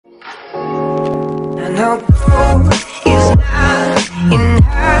Now gold is not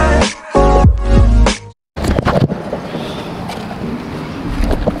enough.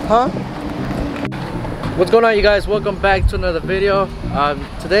 Huh? What's going on, you guys? Welcome back to another video.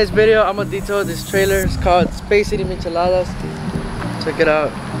 Today's video I'm gonna detail this trailer. It's called Space City Micheladas. Check it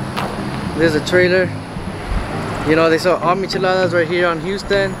out. There's a trailer. You know, they sell all micheladas right here on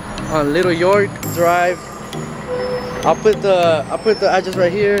Houston on Little York Drive. I'll put the address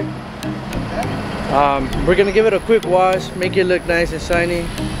right here. We're gonna give it a quick wash, make it look nice and shiny.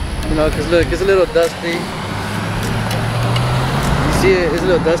 You know, cause look, it's a little dusty. You see it, it's a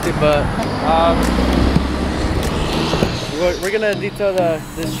little dusty, but we're gonna detail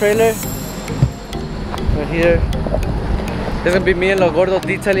this trailer right here. It's gonna be me and Leogordo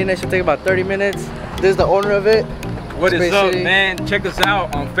detailing it. Should take about 30 minutes. This is the owner of it. What is up, man? Check us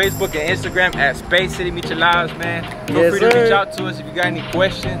out on Facebook and Instagram at Space City Micheladas, man. Feel free to reach out to us if you got any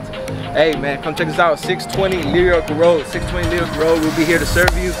questions. Hey, man, come check us out. 620 Leogordo Road. 620 Leogordo Road. We'll be here to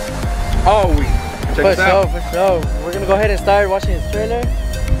serve you all week. Check us out. For sure. We're gonna go ahead and start watching this trailer,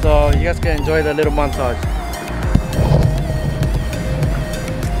 so you guys can enjoy the little montage.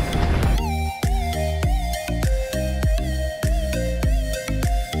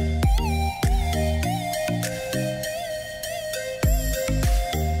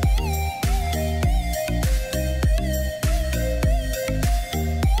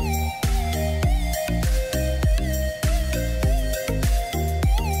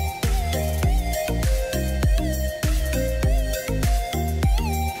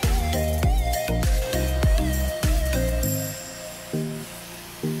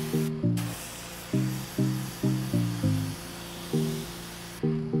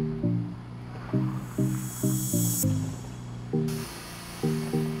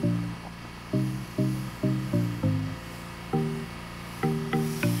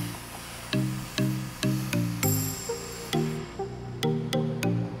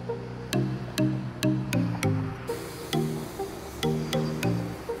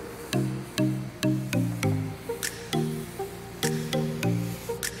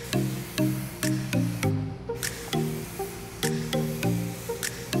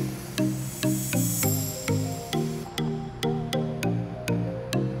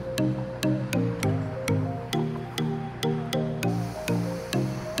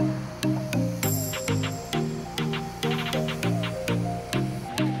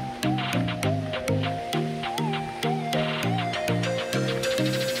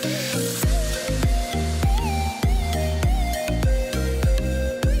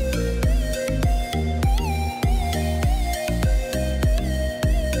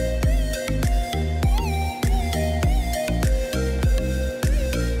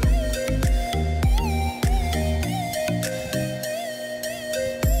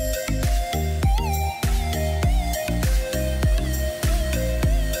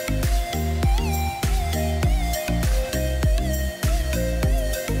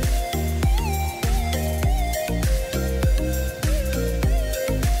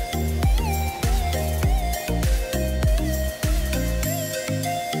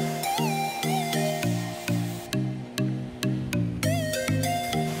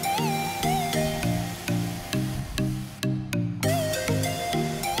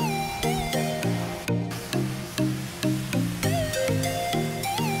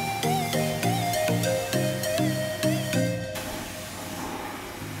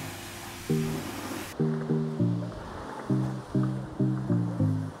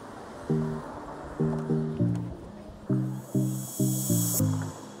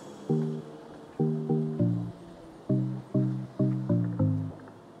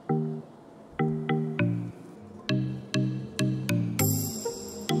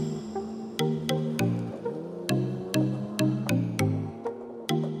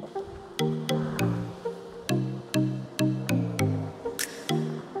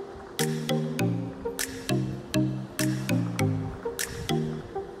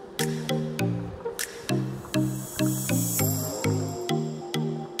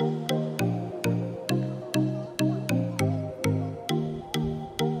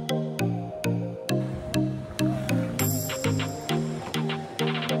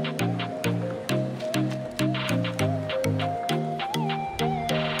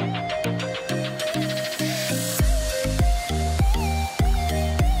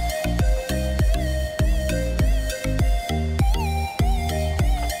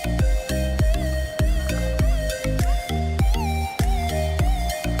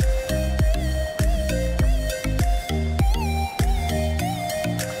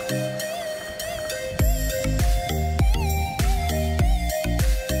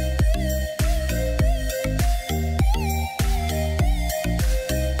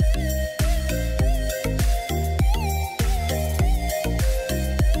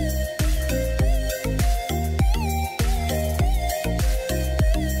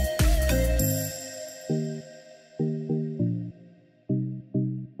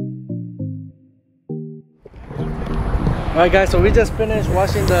 Alright guys, so we just finished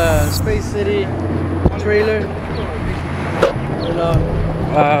watching the Space City trailer. You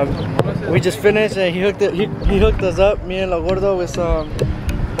know, we just finished and he hooked us up, me and Leogordo, with some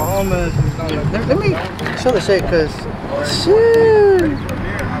bomb. Let me show the shake, cause shit.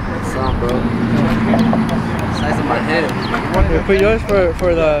 What's up, bro? Size of my head. Here, put yours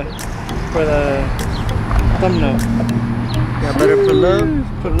for the thumbnail. Yeah, better pull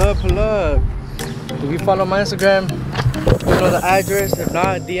up. If you follow my Instagram, you know the address. If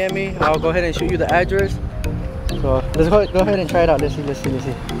not, DM me. I'll go ahead and shoot you the address. So let's go ahead and try it out. Let's see. I'm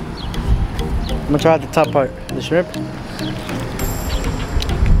gonna try out the top part, the shrimp.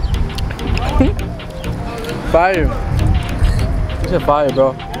 Fire. This is fire,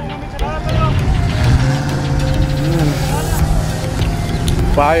 bro.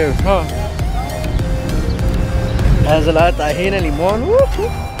 Fire, huh? Has a lot of tahini and limon. Woo.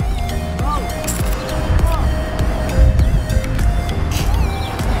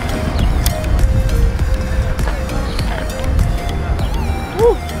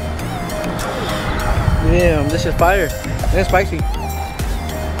 Damn, this is fire. It's spicy.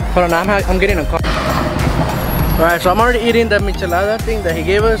 Hold on, I'm getting a call. Alright, so I'm already eating the michelada thing that he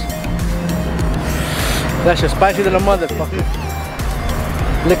gave us. That's just spicy little motherfucker.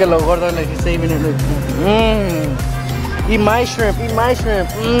 Look at Leogordo, like he's saving it. Look. Eat my shrimp.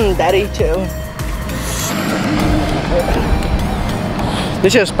 Daddy chill.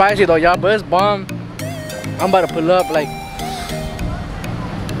 This shit's spicy though, y'all, but it's bomb. I'm about to pull up. Like,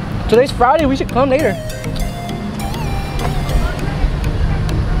 today's Friday, we should come later.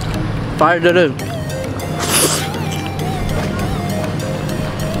 Fire to do.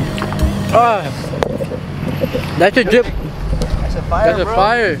 That's a drip. That's a fire, That's a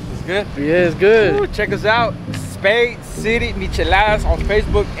fire. It's good. Yeah, it's good. Ooh, check us out. Space City Micheladas on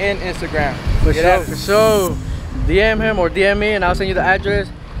Facebook and Instagram. For sure. DM him or DM me and I'll send you the address.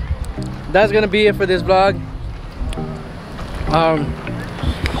 That's gonna be it for this vlog. I'm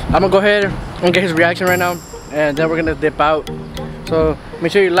gonna go ahead and get his reaction right now, and then we're gonna dip out. So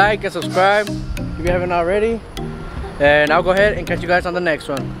make sure you like and subscribe if you haven't already, and I'll go ahead and catch you guys on the next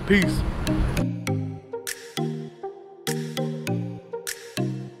one. Peace.